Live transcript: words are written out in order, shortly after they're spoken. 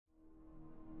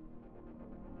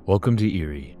Welcome to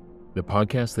Eerie, the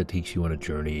podcast that takes you on a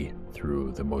journey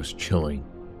through the most chilling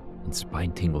and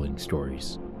spine-tingling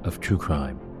stories of true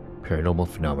crime, paranormal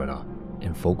phenomena,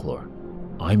 and folklore.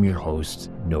 I'm your host,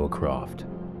 Noah Croft,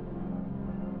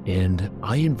 and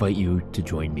I invite you to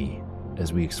join me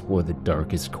as we explore the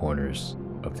darkest corners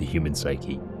of the human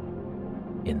psyche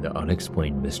and the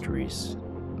unexplained mysteries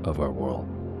of our world.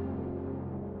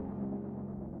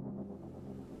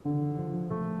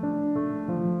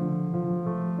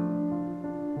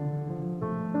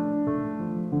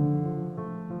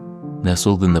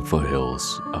 Nestled in the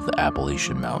foothills of the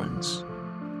Appalachian Mountains,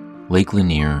 Lake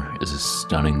Lanier is a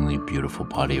stunningly beautiful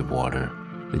body of water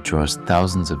that draws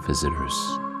thousands of visitors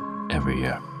every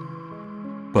year.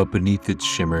 But beneath its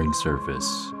shimmering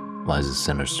surface lies a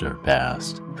sinister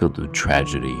past filled with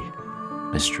tragedy,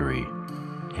 mystery,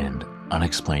 and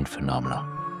unexplained phenomena.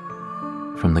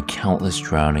 From the countless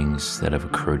drownings that have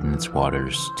occurred in its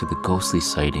waters to the ghostly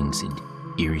sightings and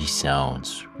eerie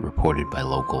sounds reported by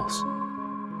locals,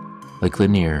 Lake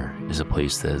Lanier is a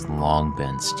place that has long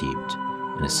been steeped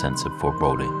in a sense of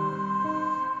foreboding.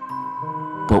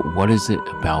 But what is it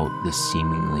about this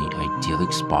seemingly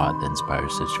idyllic spot that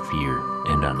inspires such fear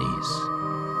and unease?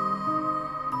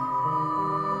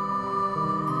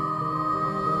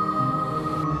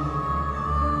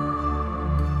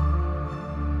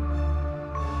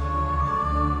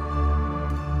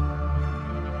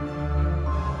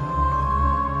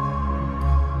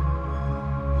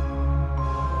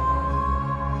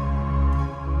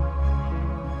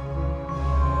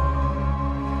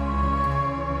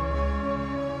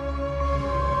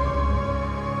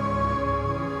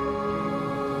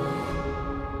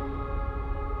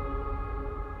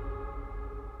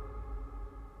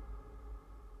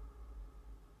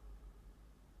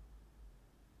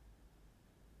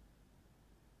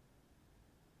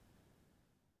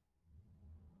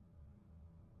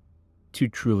 To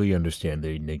truly understand the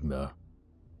enigma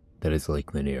that is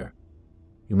Lake Lanier,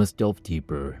 you must delve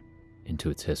deeper into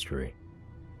its history.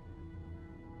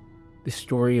 The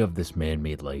story of this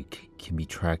man-made lake can be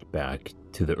tracked back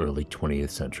to the early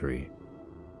 20th century,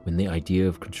 when the idea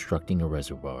of constructing a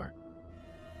reservoir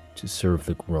to serve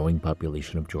the growing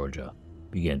population of Georgia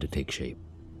began to take shape.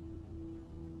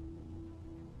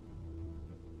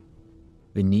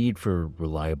 The need for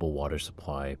reliable water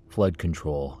supply, flood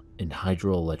control, and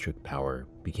hydroelectric power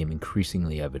became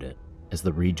increasingly evident as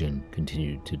the region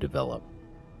continued to develop.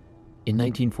 In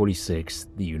 1946,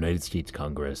 the United States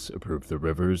Congress approved the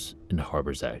Rivers and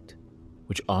Harbors Act,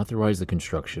 which authorized the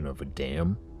construction of a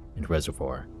dam and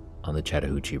reservoir on the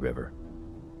Chattahoochee River.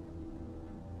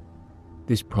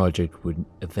 This project would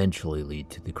eventually lead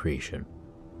to the creation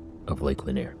of Lake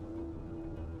Lanier.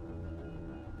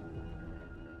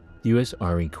 The U.S.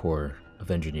 Army Corps of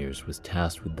Engineers was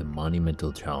tasked with the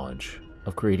monumental challenge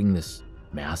of creating this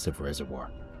massive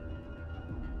reservoir.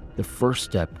 The first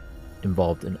step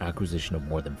involved an acquisition of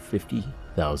more than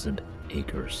 50,000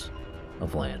 acres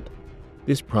of land.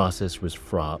 This process was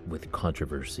fraught with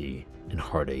controversy and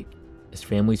heartache, as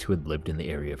families who had lived in the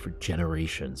area for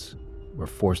generations were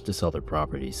forced to sell their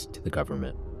properties to the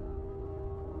government,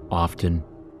 often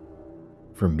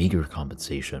for meager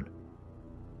compensation.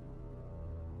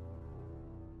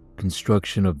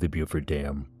 Construction of the Beaufort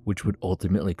Dam, which would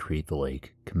ultimately create the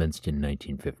lake, commenced in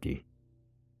 1950.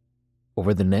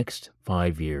 Over the next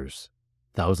 5 years,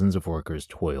 thousands of workers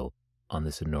toiled on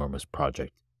this enormous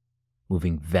project,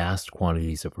 moving vast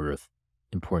quantities of earth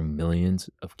and pouring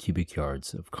millions of cubic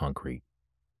yards of concrete.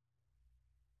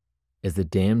 As the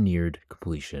dam neared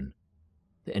completion,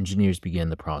 the engineers began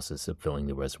the process of filling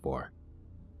the reservoir.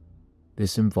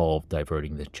 This involved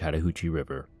diverting the Chattahoochee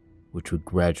River, which would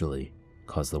gradually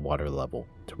cause the water level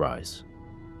to rise.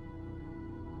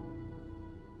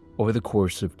 Over the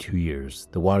course of 2 years,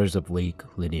 the waters of Lake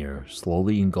Lanier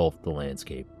slowly engulfed the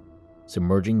landscape,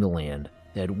 submerging the land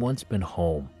that had once been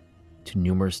home to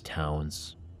numerous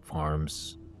towns,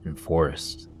 farms, and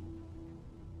forests.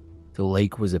 The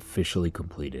lake was officially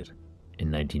completed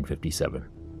in 1957,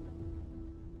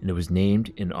 and it was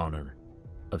named in honor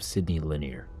of Sidney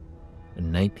Lanier, a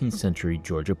 19th century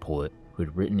Georgia poet who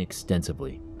had written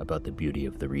extensively about the beauty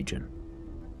of the region.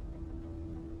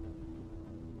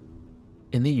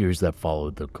 In the years that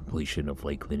followed the completion of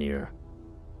Lake Lanier,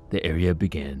 the area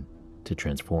began to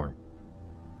transform.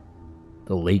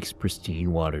 The lake's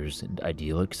pristine waters and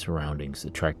idyllic surroundings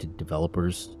attracted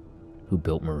developers who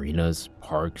built marinas,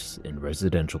 parks, and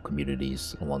residential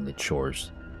communities along its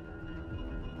shores.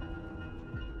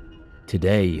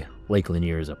 Today, Lake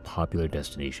Lanier is a popular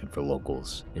destination for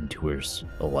locals and tourists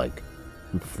alike,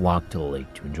 who flock to the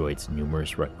lake to enjoy its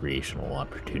numerous recreational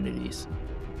opportunities.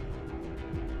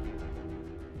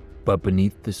 But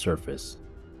beneath the surface,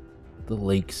 the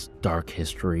lake's dark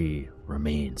history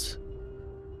remains.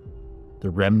 The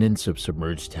remnants of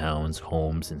submerged towns,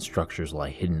 homes, and structures lie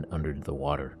hidden under the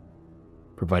water,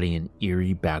 providing an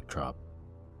eerie backdrop.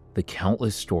 The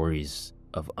countless stories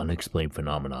of unexplained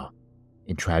phenomena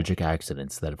and tragic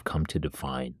accidents that have come to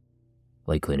define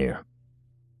Lake Lanier.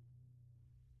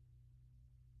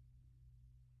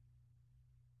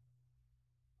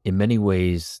 In many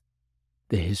ways,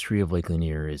 the history of Lake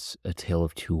Lanier is a tale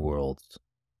of two worlds,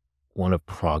 one of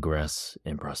progress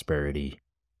and prosperity,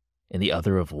 and the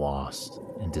other of loss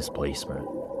and displacement.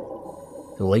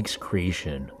 The lake's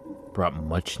creation brought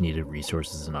much needed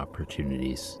resources and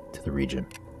opportunities to the region,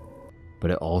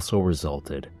 but it also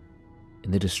resulted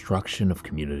in the destruction of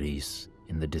communities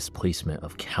and the displacement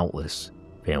of countless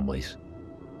families.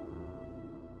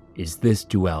 It's this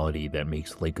duality that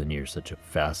makes Lake Lanier such a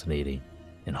fascinating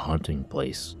and haunting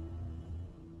place.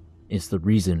 It's the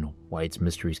reason why its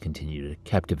mysteries continue to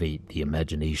captivate the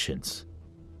imaginations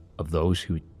of those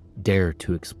who dare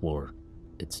to explore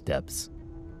its depths.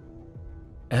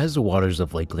 As the waters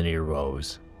of Lake Lanier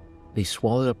rose, they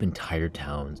swallowed up entire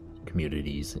towns,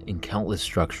 communities, and countless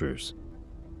structures.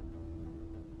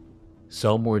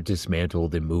 Some were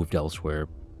dismantled and moved elsewhere,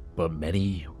 but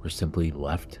many were simply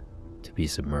left to be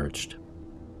submerged.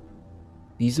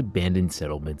 These abandoned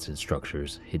settlements and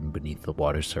structures hidden beneath the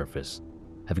water's surface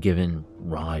have given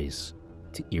rise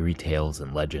to eerie tales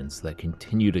and legends that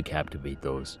continue to captivate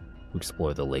those who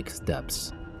explore the lake's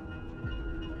depths.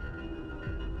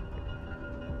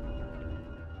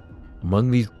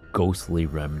 Among these ghostly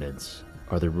remnants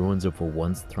are the ruins of a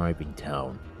once thriving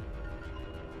town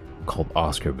called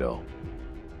Oscarville.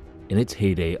 In its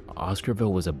heyday,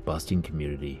 Oscarville was a bustling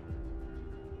community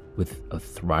with a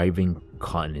thriving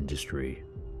cotton industry.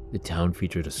 The town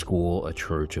featured a school, a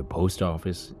church, a post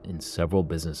office, and several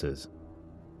businesses.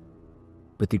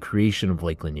 But the creation of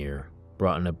Lake Lanier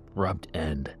brought an abrupt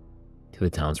end to the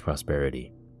town's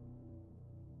prosperity.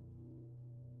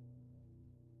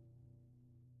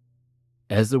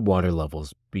 As the water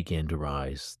levels began to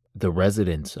rise, the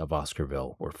residents of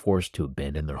Oscarville were forced to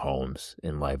abandon their homes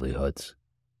and livelihoods.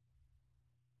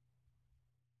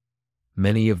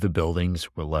 Many of the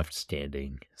buildings were left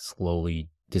standing, slowly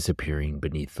disappearing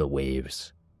beneath the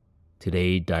waves.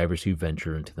 Today, divers who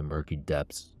venture into the murky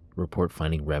depths report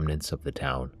finding remnants of the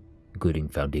town, including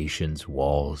foundations,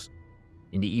 walls,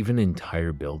 and even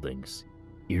entire buildings,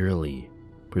 eerily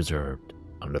preserved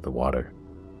under the water.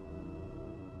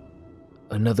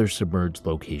 Another submerged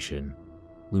location,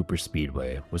 Looper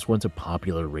Speedway, was once a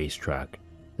popular racetrack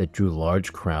that drew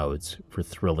large crowds for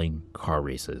thrilling car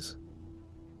races.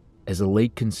 As the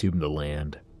lake consumed the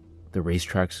land, the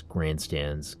racetrack's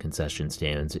grandstands, concession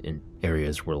stands, and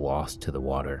areas were lost to the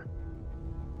water.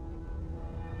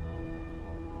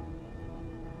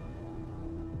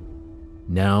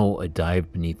 Now, a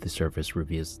dive beneath the surface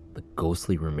reveals the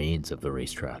ghostly remains of the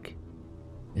racetrack,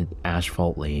 and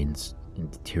asphalt lanes and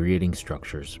deteriorating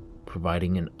structures,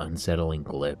 providing an unsettling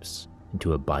glimpse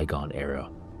into a bygone era.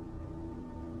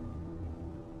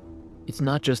 It's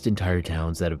not just entire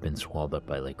towns that have been swallowed up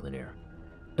by Lake Lanier.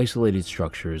 Isolated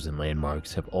structures and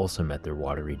landmarks have also met their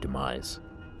watery demise.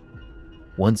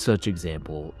 One such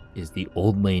example is the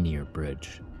Old Lanier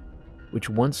Bridge, which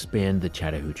once spanned the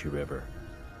Chattahoochee River.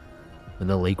 When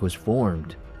the lake was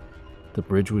formed, the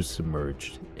bridge was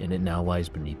submerged and it now lies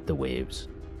beneath the waves,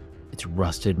 its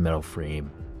rusted metal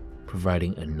frame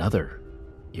providing another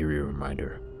eerie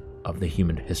reminder of the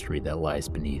human history that lies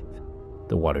beneath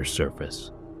the water's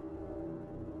surface.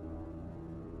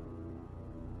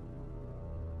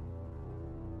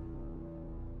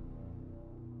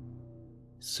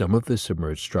 Some of the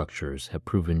submerged structures have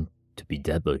proven to be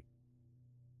deadly.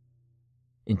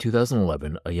 In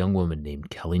 2011, a young woman named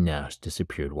Kelly Nash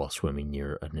disappeared while swimming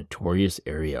near a notorious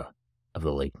area of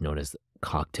the lake known as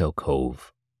Cocktail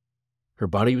Cove. Her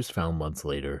body was found months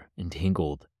later,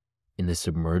 entangled in the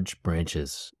submerged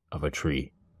branches of a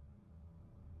tree.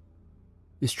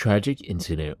 This tragic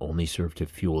incident only served to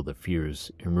fuel the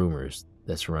fears and rumors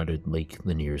that surrounded Lake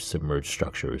Lanier's submerged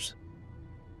structures.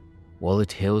 While the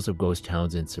tales of ghost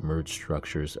towns and submerged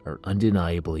structures are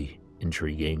undeniably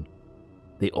intriguing,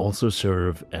 they also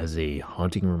serve as a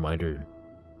haunting reminder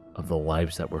of the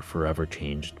lives that were forever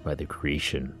changed by the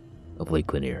creation of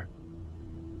Lake Lanier.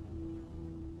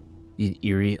 These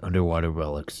eerie underwater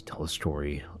relics tell a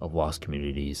story of lost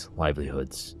communities,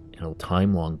 livelihoods, and a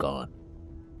time long gone,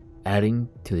 adding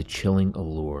to the chilling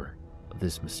allure of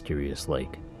this mysterious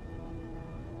lake.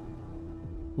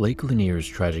 Lake Lanier's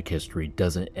tragic history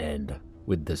doesn't end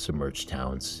with the submerged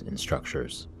towns and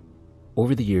structures.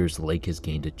 Over the years, the lake has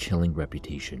gained a chilling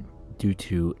reputation due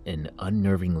to an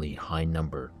unnervingly high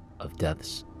number of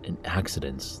deaths and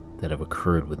accidents that have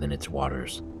occurred within its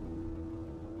waters.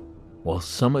 While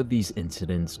some of these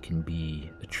incidents can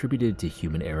be attributed to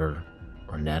human error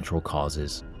or natural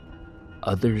causes,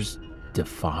 others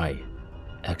defy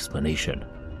explanation,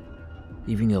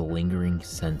 leaving a lingering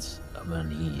sense of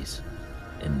unease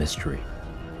and mystery.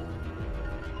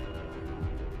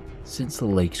 Since the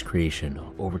lake's creation,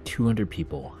 over 200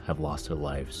 people have lost their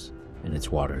lives in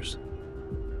its waters,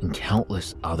 and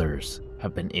countless others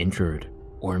have been injured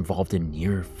or involved in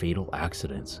near-fatal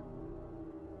accidents.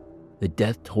 The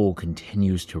death toll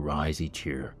continues to rise each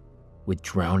year, with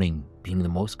drowning being the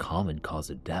most common cause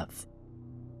of death.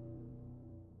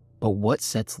 But what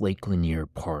sets Lake Lanier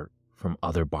apart from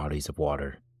other bodies of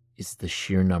water is the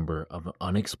sheer number of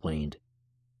unexplained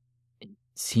and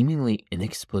seemingly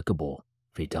inexplicable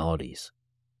fatalities.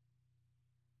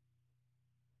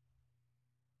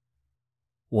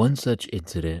 One such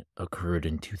incident occurred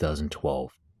in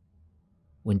 2012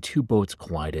 when two boats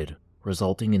collided,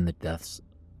 resulting in the deaths of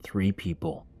 3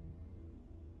 people.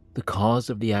 The cause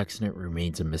of the accident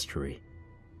remains a mystery,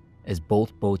 as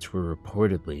both boats were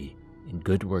reportedly in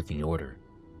good working order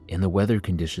and the weather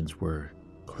conditions were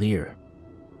clear.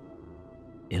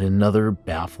 In another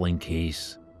baffling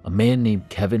case, a man named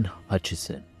Kevin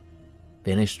Hutchison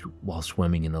vanished while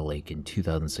swimming in the lake in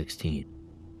 2016.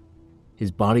 His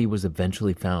body was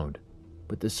eventually found,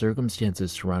 but the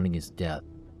circumstances surrounding his death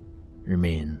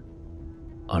remain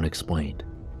unexplained.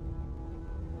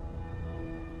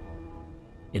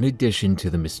 In addition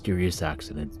to the mysterious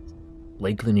accident,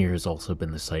 Lake Lanier has also been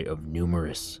the site of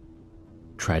numerous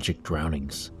tragic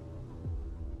drownings.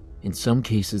 In some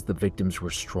cases, the victims were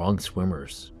strong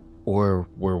swimmers or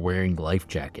were wearing life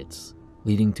jackets,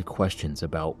 leading to questions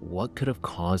about what could have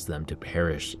caused them to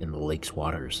perish in the lake's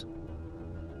waters.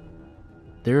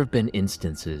 There have been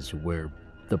instances where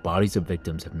the bodies of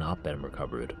victims have not been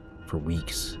recovered for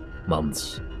weeks,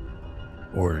 months,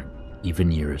 or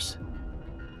even years,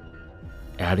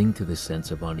 adding to the sense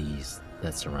of unease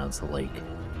that surrounds the lake.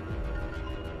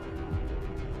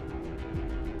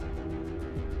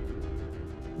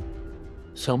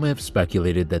 Some have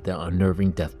speculated that the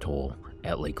unnerving death toll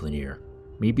at Lake Lanier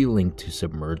may be linked to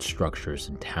submerged structures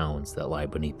and towns that lie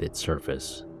beneath its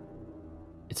surface.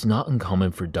 It's not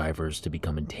uncommon for divers to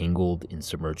become entangled in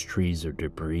submerged trees or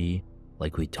debris,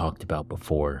 like we talked about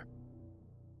before.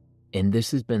 And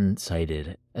this has been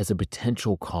cited as a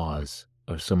potential cause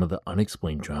of some of the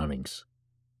unexplained drownings.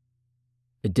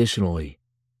 Additionally,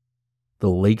 the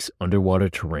lake's underwater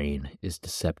terrain is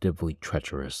deceptively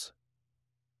treacherous,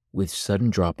 with sudden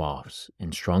drop-offs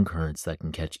and strong currents that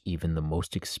can catch even the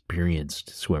most experienced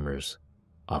swimmers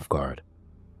off guard.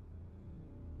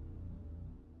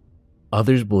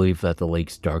 Others believe that the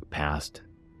lake's dark past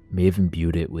may have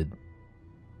imbued it with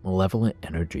malevolent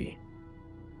energy,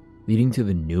 leading to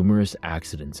the numerous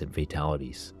accidents and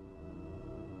fatalities.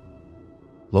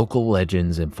 Local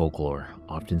legends and folklore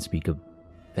often speak of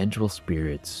vengeful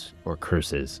spirits or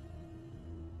curses,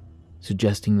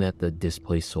 suggesting that the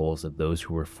displaced souls of those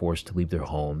who were forced to leave their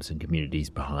homes and communities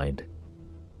behind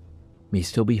may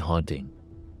still be haunting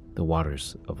the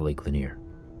waters of Lake Lanier.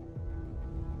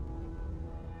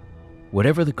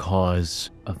 Whatever the cause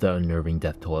of the unnerving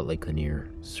death toll at Lake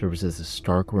Lanier serves as a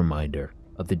stark reminder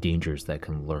of the dangers that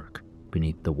can lurk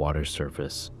beneath the water's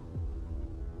surface.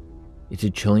 It's a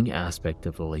chilling aspect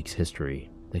of the lake's history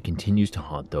that continues to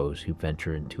haunt those who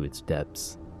venture into its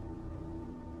depths,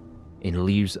 and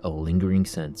leaves a lingering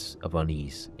sense of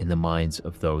unease in the minds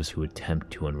of those who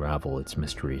attempt to unravel its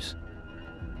mysteries.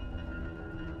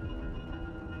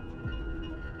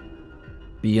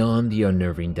 Beyond the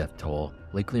unnerving death toll,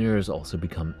 Lake Lanier has also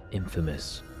become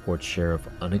infamous for its share of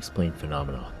unexplained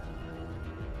phenomena.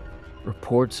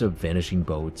 Reports of vanishing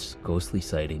boats, ghostly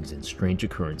sightings, and strange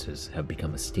occurrences have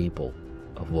become a staple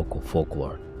of local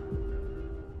folklore,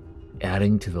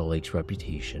 adding to the lake's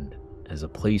reputation as a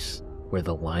place where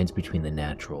the lines between the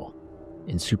natural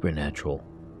and supernatural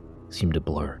seem to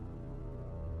blur.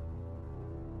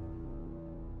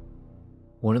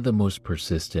 One of the most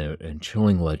persistent and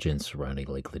chilling legends surrounding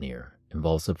Lake Lanier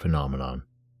involves the phenomenon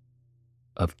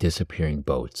of disappearing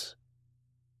boats.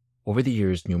 Over the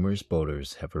years, numerous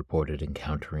boaters have reported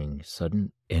encountering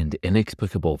sudden and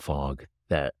inexplicable fog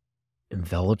that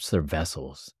envelops their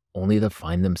vessels, only to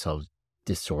find themselves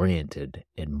disoriented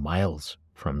and miles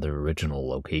from their original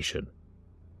location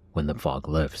when the fog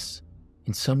lifts.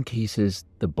 In some cases,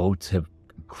 the boats have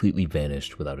completely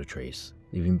vanished without a trace,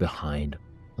 leaving behind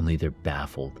only their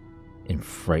baffled and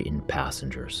frightened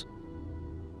passengers.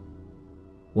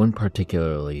 One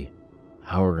particularly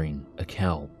harrowing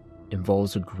account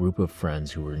involves a group of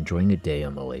friends who were enjoying a day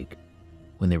on the lake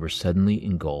when they were suddenly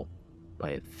engulfed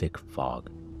by a thick fog.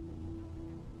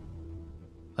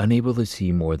 Unable to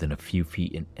see more than a few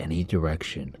feet in any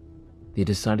direction, they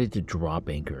decided to drop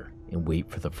anchor and wait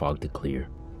for the fog to clear.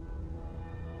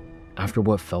 After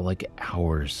what felt like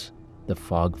hours, the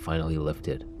fog finally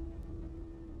lifted,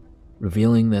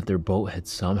 revealing that their boat had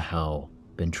somehow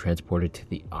been transported to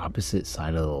the opposite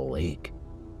side of the lake.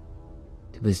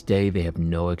 To this day, they have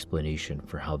no explanation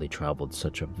for how they traveled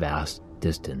such a vast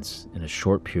distance in a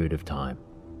short period of time.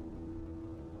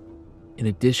 In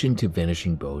addition to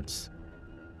vanishing boats,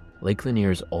 Lake Lanier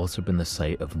has also been the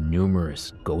site of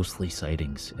numerous ghostly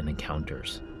sightings and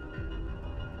encounters.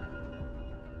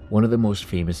 One of the most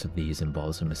famous of these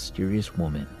involves a mysterious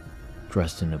woman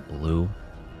dressed in a blue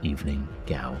evening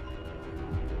gown.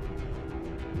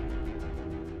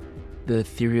 The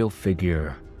ethereal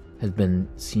figure has been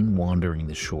seen wandering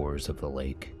the shores of the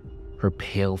lake, her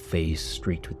pale face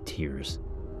streaked with tears.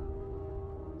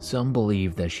 Some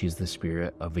believe that she is the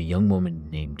spirit of a young woman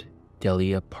named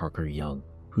Delia Parker Young,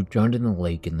 who drowned in the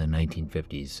lake in the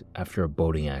 1950s after a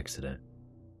boating accident.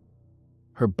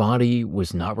 Her body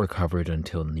was not recovered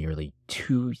until nearly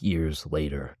 2 years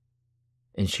later,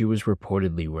 and she was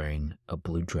reportedly wearing a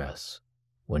blue dress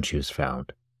when she was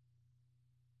found.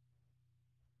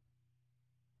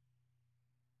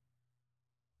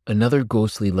 Another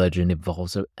ghostly legend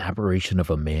involves an apparition of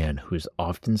a man who is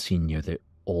often seen near the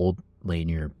old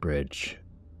Lanier Bridge.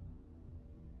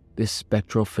 This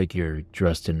spectral figure,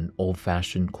 dressed in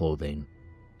old-fashioned clothing,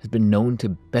 has been known to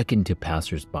beckon to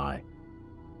passers-by,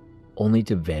 only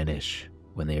to vanish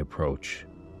when they approach.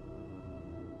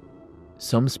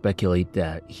 Some speculate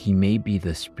that he may be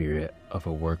the spirit of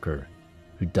a worker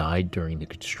who died during the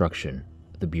construction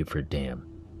of the Beaufort Dam,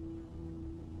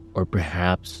 or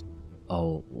perhaps a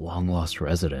long-lost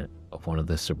resident of one of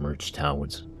the submerged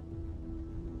towns.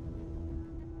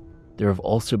 There have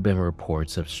also been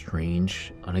reports of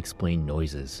strange, unexplained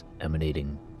noises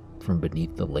emanating from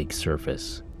beneath the lake's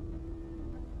surface.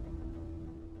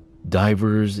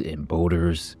 Divers and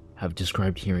boaters have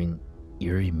described hearing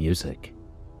eerie music,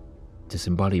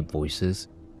 disembodied voices,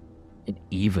 and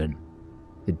even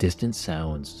the distant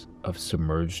sounds of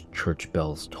submerged church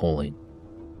bells tolling.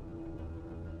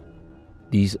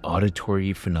 These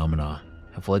auditory phenomena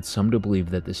have led some to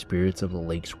believe that the spirits of the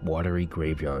lake's watery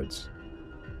graveyards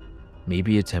may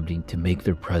be attempting to make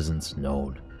their presence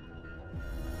known.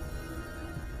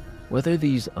 Whether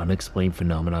these unexplained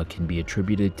phenomena can be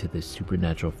attributed to the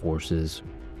supernatural forces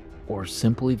or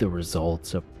simply the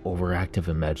results of overactive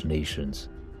imaginations,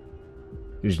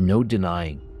 there's no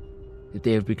denying that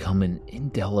they have become an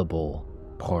indelible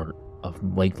part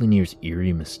of Lake Lanier's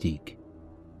eerie mystique.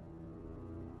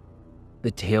 The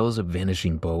tales of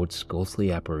vanishing boats,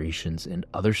 ghostly apparitions, and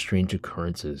other strange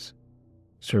occurrences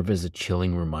serve as a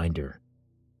chilling reminder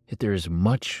that there is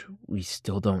much we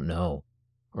still don't know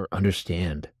or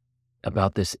understand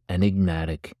about this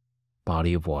enigmatic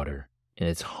body of water and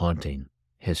its haunting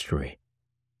history.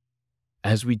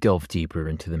 As we delve deeper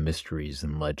into the mysteries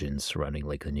and legends surrounding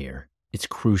Lake Lanier, it's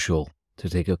crucial to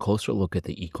take a closer look at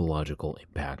the ecological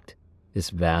impact this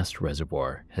vast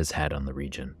reservoir has had on the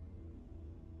region.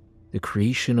 The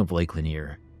creation of Lake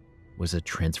Lanier was a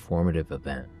transformative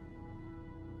event,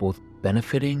 both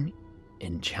benefiting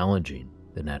and challenging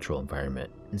the natural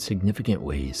environment in significant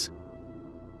ways.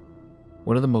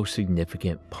 One of the most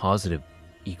significant positive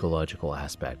ecological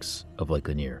aspects of Lake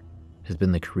Lanier has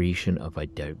been the creation of a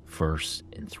diverse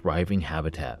and thriving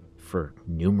habitat for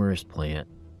numerous plant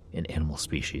and animal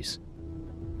species.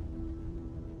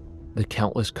 The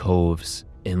countless coves,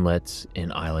 inlets,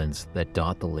 and islands that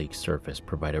dot the lake's surface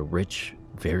provide a rich,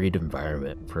 varied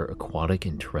environment for aquatic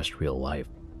and terrestrial life.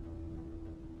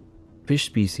 Fish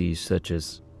species such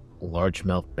as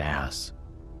largemouth bass,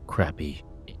 crappie,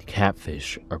 and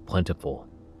catfish are plentiful,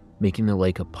 making the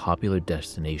lake a popular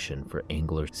destination for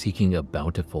anglers seeking a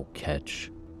bountiful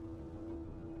catch.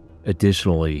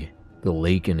 Additionally, the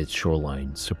lake and its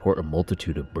shoreline support a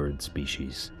multitude of bird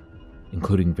species,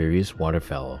 including various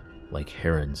waterfowl like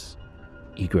herons,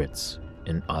 egrets,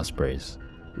 and ospreys,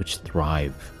 which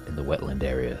thrive in the wetland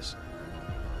areas.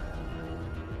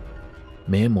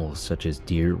 Mammals such as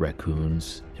deer,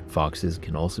 raccoons, and foxes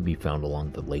can also be found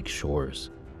along the lake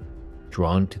shores,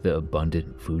 drawn to the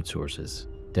abundant food sources,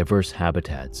 diverse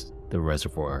habitats the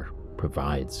reservoir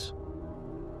provides.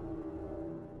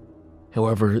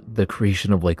 However, the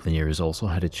creation of Lake Lanier has also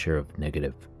had its share of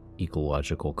negative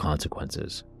ecological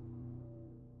consequences.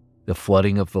 The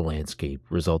flooding of the landscape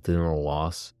resulted in the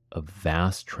loss of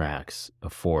vast tracts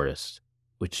of forest,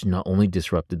 which not only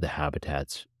disrupted the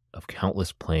habitats of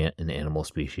countless plant and animal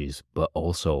species, but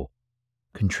also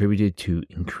contributed to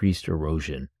increased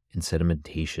erosion and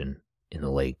sedimentation in the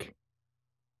lake.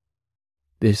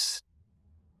 This,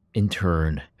 in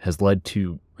turn, has led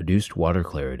to reduced water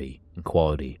clarity and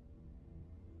quality,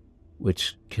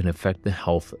 which can affect the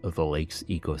health of the lake's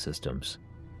ecosystems.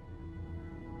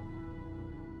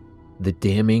 The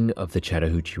damming of the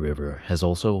Chattahoochee River has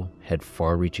also had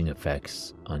far-reaching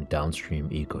effects on downstream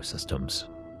ecosystems.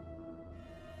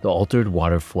 The altered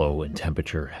water flow and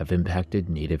temperature have impacted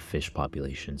native fish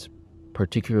populations,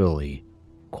 particularly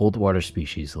cold water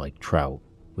species like trout,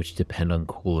 which depend on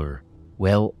cooler,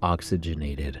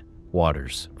 well-oxygenated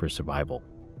waters for survival.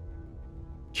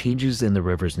 Changes in the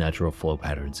river's natural flow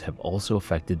patterns have also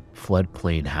affected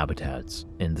floodplain habitats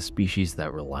and the species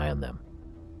that rely on them,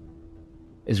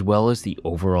 as well as the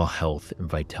overall health and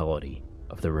vitality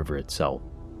of the river itself.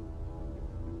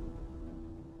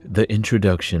 The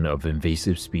introduction of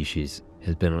invasive species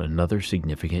has been another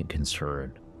significant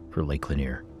concern for Lake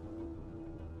Lanier.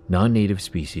 Non-native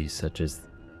species such as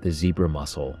the zebra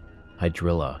mussel,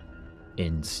 hydrilla,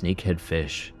 and snakehead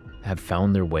fish have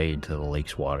found their way into the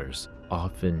lake's waters,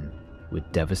 often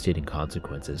with devastating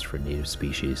consequences for native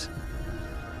species.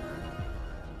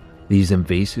 These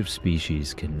invasive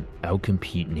species can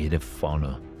outcompete native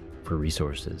fauna for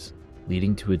resources,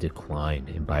 leading to a decline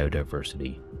in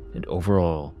biodiversity and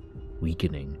overall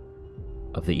weakening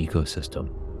of the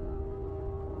ecosystem.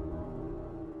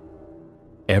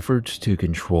 Efforts to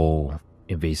control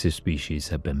invasive species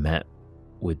have been met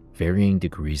with varying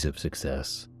degrees of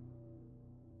success.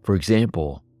 For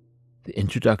example, the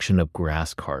introduction of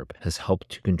grass carp has helped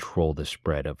to control the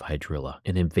spread of hydrilla,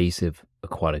 an invasive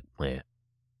aquatic plant.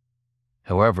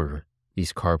 However,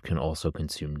 these carp can also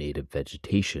consume native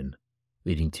vegetation,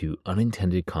 leading to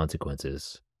unintended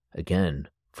consequences, again,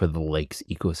 for the lake's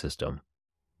ecosystem.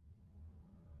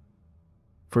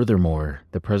 Furthermore,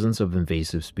 the presence of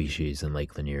invasive species in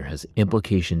Lake Lanier has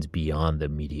implications beyond the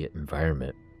immediate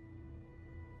environment.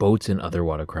 Boats and other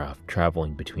watercraft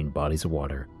traveling between bodies of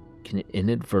water can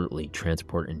inadvertently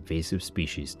transport invasive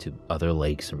species to other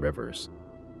lakes and rivers,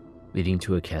 leading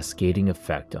to a cascading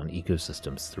effect on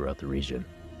ecosystems throughout the region.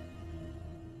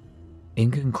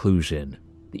 In conclusion,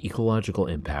 the ecological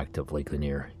impact of Lake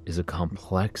Lanier is a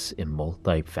complex and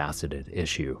multifaceted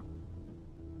issue.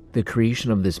 The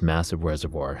creation of this massive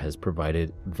reservoir has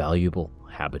provided valuable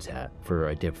habitat for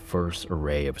a diverse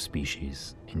array of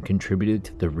species and contributed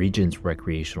to the region's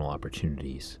recreational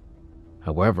opportunities.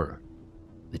 However,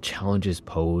 the challenges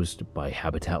posed by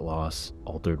habitat loss,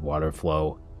 altered water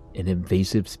flow, and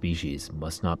invasive species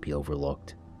must not be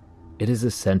overlooked. It is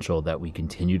essential that we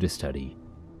continue to study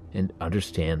and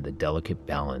understand the delicate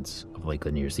balance of Lake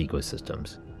Lanier's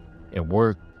ecosystems and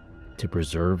work to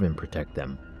preserve and protect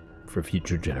them for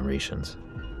future generations.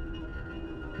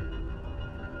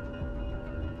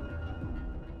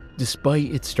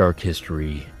 Despite its dark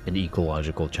history and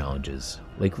ecological challenges,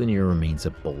 Lake Lanier remains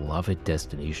a beloved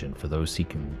destination for those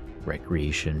seeking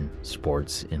recreation,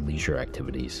 sports, and leisure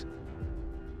activities.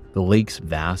 The lake's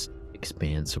vast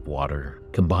expanse of water,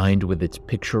 combined with its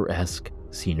picturesque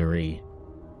scenery,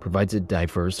 provides a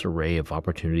diverse array of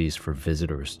opportunities for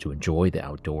visitors to enjoy the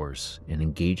outdoors and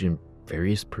engage in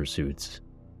various pursuits.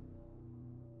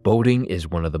 Boating is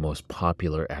one of the most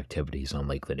popular activities on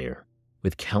Lake Lanier,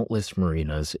 with countless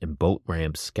marinas and boat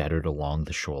ramps scattered along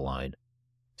the shoreline.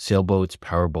 Sailboats,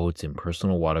 powerboats, and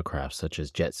personal watercraft such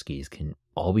as jet skis can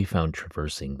all be found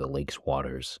traversing the lake's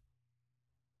waters,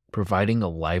 providing a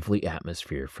lively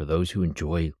atmosphere for those who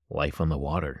enjoy life on the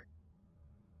water.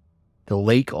 The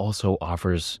lake also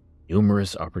offers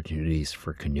numerous opportunities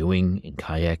for canoeing and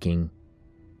kayaking,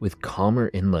 with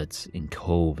calmer inlets and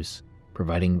coves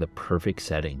providing the perfect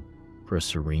setting for a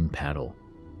serene paddle.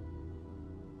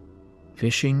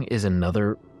 Fishing is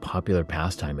another popular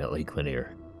pastime at Lake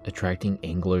Lanier, attracting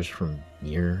anglers from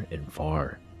near and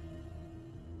far.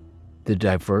 The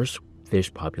diverse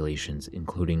fish populations,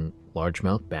 including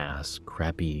largemouth bass,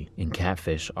 crappie, and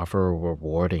catfish, offer a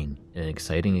rewarding and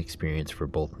exciting experience for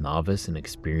both novice and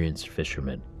experienced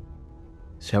fishermen.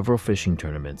 Several fishing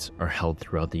tournaments are held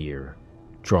throughout the year,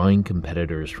 drawing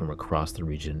competitors from across the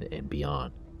region and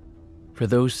beyond. For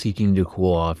those seeking to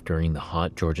cool off during the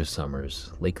hot Georgia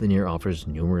summers, Lake Lanier offers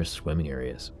numerous swimming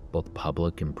areas, both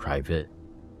public and private,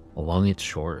 along its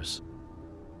shores.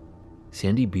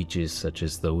 Sandy beaches such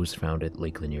as those found at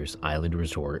Lake Lanier's Island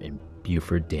Resort and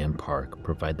Buford Dam Park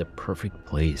provide the perfect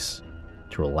place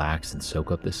to relax and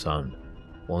soak up the sun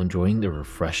while enjoying the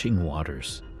refreshing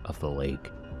waters of the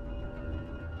lake.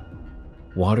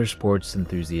 Water sports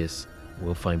enthusiasts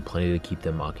will find plenty to keep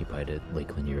them occupied at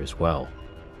Lake Lanier as well.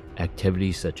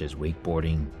 Activities such as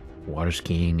wakeboarding, water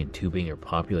skiing, and tubing are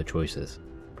popular choices,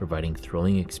 providing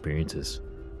thrilling experiences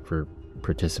for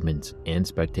participants and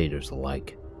spectators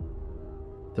alike.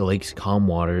 The lake's calm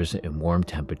waters and warm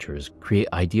temperatures create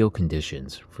ideal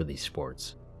conditions for these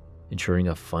sports, ensuring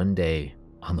a fun day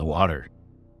on the water.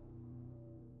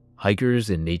 Hikers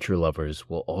and nature lovers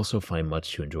will also find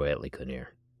much to enjoy at Lake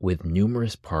Lanier. With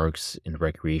numerous parks and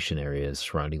recreation areas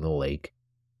surrounding the lake,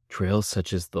 trails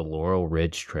such as the Laurel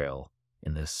Ridge Trail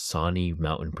and the Sawney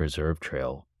Mountain Preserve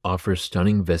Trail offer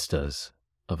stunning vistas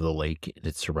of the lake and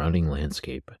its surrounding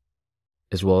landscape,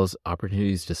 as well as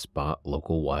opportunities to spot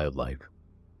local wildlife.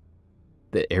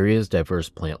 The area's diverse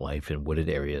plant life and wooded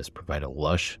areas provide a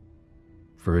lush,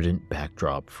 verdant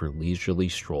backdrop for leisurely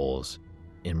strolls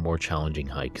and more challenging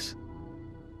hikes.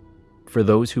 For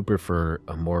those who prefer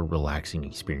a more relaxing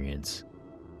experience,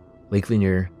 Lake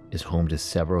Lanier is home to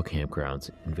several campgrounds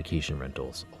and vacation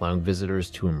rentals, allowing visitors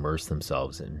to immerse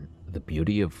themselves in the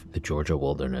beauty of the Georgia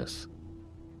wilderness.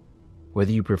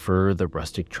 Whether you prefer the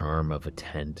rustic charm of a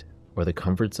tent or the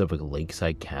comforts of a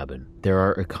lakeside cabin, there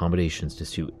are accommodations to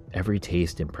suit every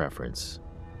taste and preference.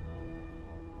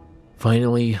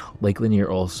 Finally, Lake Lanier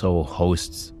also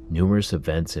hosts numerous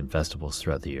events and festivals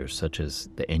throughout the year, such as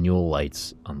the annual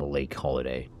Lights on the Lake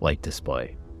Holiday light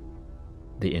display,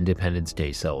 the Independence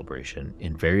Day celebration,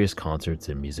 and various concerts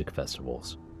and music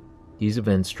festivals. These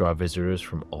events draw visitors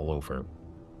from all over,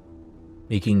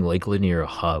 making Lake Lanier a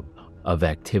hub of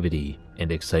activity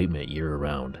and excitement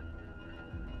year-round.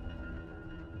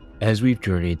 As we've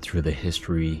journeyed through the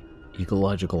history,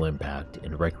 ecological impact,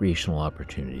 and recreational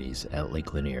opportunities at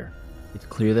Lake Lanier, it's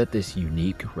clear that this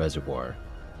unique reservoir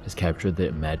has captured the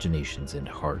imaginations and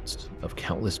hearts of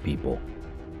countless people.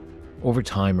 Over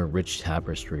time, a rich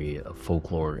tapestry of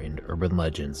folklore and urban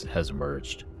legends has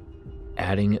emerged,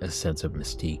 adding a sense of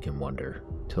mystique and wonder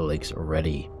to the lake's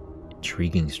already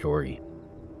intriguing story.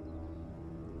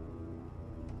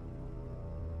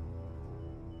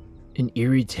 An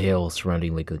eerie tale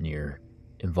surrounding Lake Lanier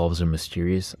involves a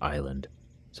mysterious island,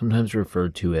 sometimes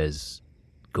referred to as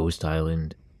Ghost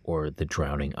Island or the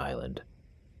Drowning Island.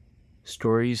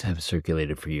 Stories have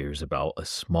circulated for years about a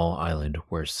small island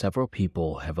where several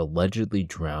people have allegedly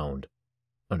drowned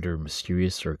under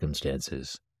mysterious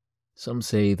circumstances. Some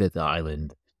say that the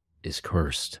island is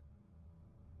cursed,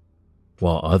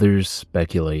 while others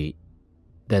speculate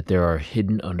that there are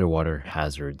hidden underwater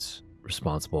hazards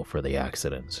responsible for the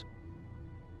accidents.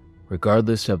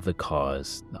 Regardless of the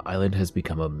cause, the island has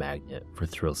become a magnet for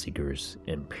thrill seekers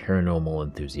and paranormal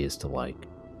enthusiasts alike.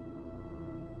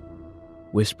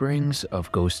 Whisperings of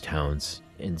ghost towns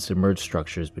and submerged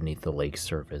structures beneath the lake's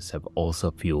surface have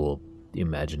also fueled the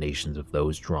imaginations of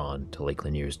those drawn to Lake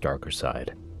Lanier's darker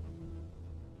side.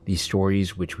 These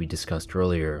stories, which we discussed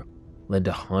earlier, lend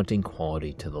a haunting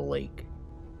quality to the lake,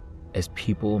 as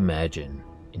people imagine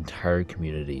entire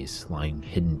communities lying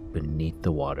hidden beneath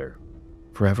the water,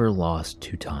 forever lost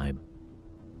to time.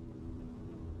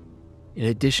 In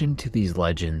addition to these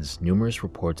legends, numerous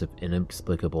reports of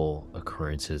inexplicable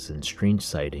occurrences and strange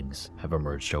sightings have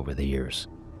emerged over the years.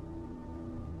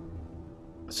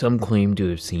 Some claim to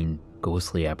have seen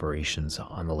ghostly apparitions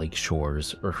on the lake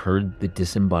shores or heard the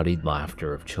disembodied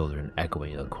laughter of children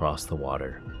echoing across the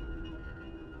water.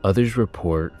 Others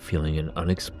report feeling an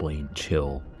unexplained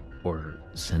chill or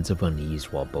sense of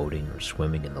unease while boating or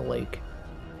swimming in the lake,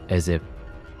 as if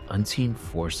unseen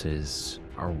forces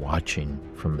are watching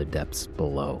from the depths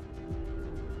below.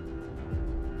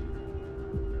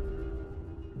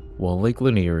 While Lake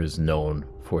Lanier is known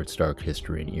for its dark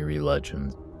history and eerie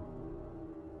legends,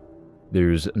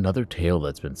 there's another tale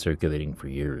that's been circulating for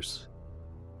years: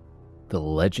 the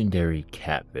legendary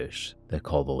catfish that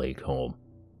call the lake home.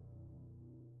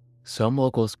 Some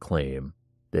locals claim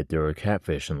that there are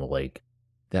catfish in the lake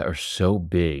that are so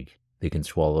big they can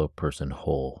swallow a person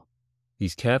whole.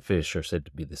 These catfish are said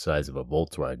to be the size of a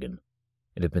Volkswagen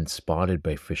and have been spotted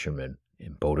by fishermen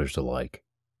and boaters alike.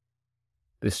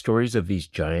 The stories of these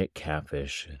giant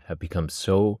catfish have become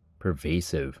so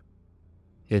pervasive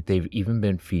that they've even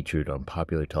been featured on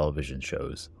popular television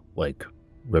shows like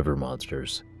River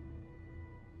Monsters.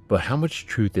 But how much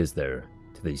truth is there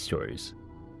to these stories?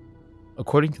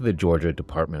 According to the Georgia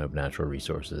Department of Natural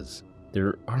Resources,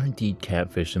 there are indeed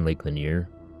catfish in Lake Lanier,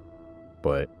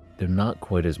 but they're not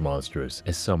quite as monstrous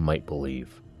as some might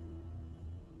believe.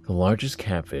 The largest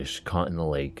catfish caught in the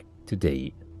lake to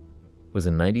date was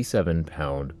a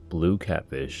 97-pound blue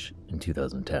catfish in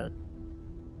 2010.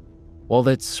 While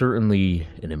that's certainly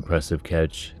an impressive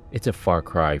catch, it's a far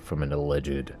cry from an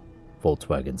alleged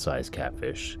Volkswagen-sized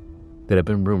catfish that have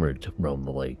been rumored to roam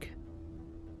the lake.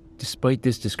 Despite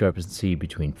this discrepancy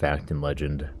between fact and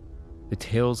legend, The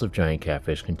tales of giant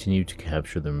catfish continue to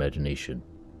capture the imagination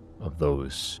of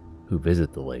those who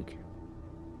visit the lake.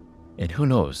 And who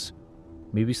knows,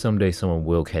 maybe someday someone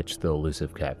will catch the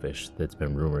elusive catfish that's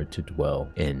been rumored to dwell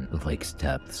in the lake's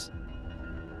depths.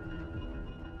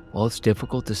 While it's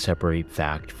difficult to separate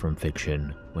fact from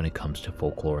fiction when it comes to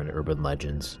folklore and urban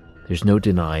legends, there's no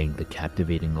denying the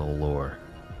captivating allure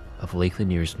of Lake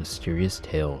Lanier's mysterious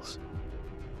tales.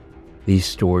 These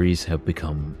stories have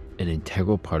become an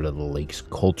integral part of the lake's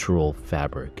cultural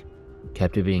fabric,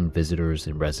 captivating visitors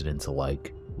and residents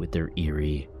alike with their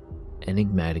eerie,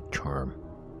 enigmatic charm.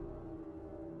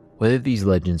 Whether these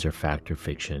legends are fact or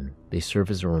fiction, they serve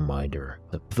as a reminder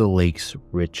of the lake's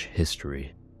rich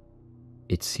history,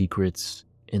 its secrets,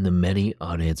 and the many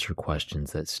unanswered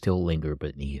questions that still linger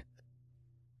beneath.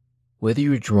 Whether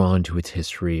you're drawn to its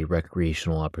history,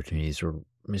 recreational opportunities, or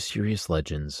mysterious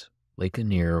legends, Lake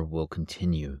Lanier will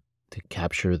continue to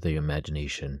capture the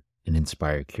imagination and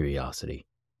inspire curiosity.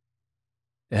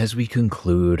 As we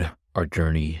conclude our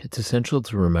journey, it's essential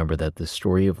to remember that the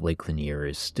story of Lake Lanier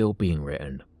is still being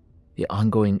written. The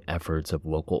ongoing efforts of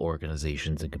local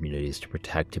organizations and communities to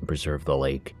protect and preserve the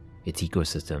lake, its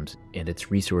ecosystems, and its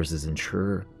resources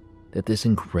ensure that this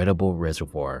incredible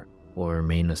reservoir will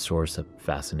remain a source of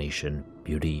fascination,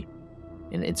 beauty,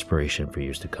 and inspiration for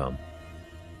years to come.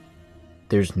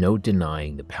 There's no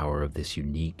denying the power of this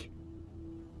unique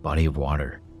body of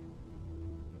water.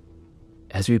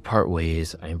 As we part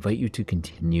ways, I invite you to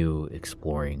continue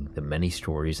exploring the many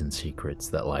stories and secrets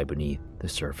that lie beneath the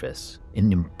surface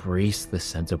and embrace the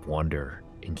sense of wonder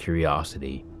and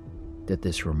curiosity that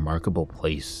this remarkable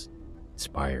place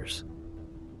inspires.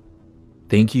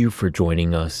 Thank you for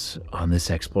joining us on this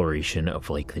exploration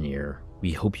of Lake Lanier.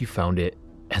 We hope you found it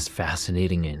as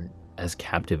fascinating and as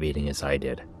captivating as I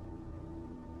did.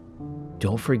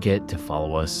 Don't forget to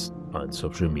follow us on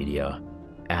social media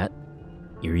at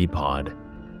EeriePod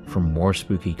for more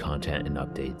spooky content and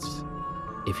updates.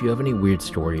 If you have any weird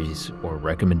stories or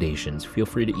recommendations, feel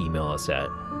free to email us at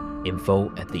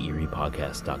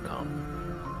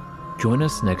info@theeeriepodcast.com. Join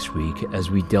us next week as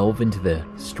we delve into the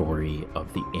story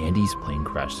of the Andes plane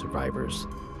crash survivors,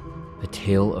 a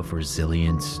tale of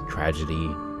resilience,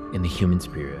 tragedy, and the human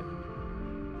spirit.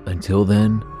 Until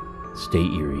then, stay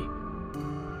eerie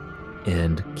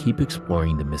and keep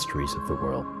exploring the mysteries of the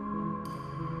world.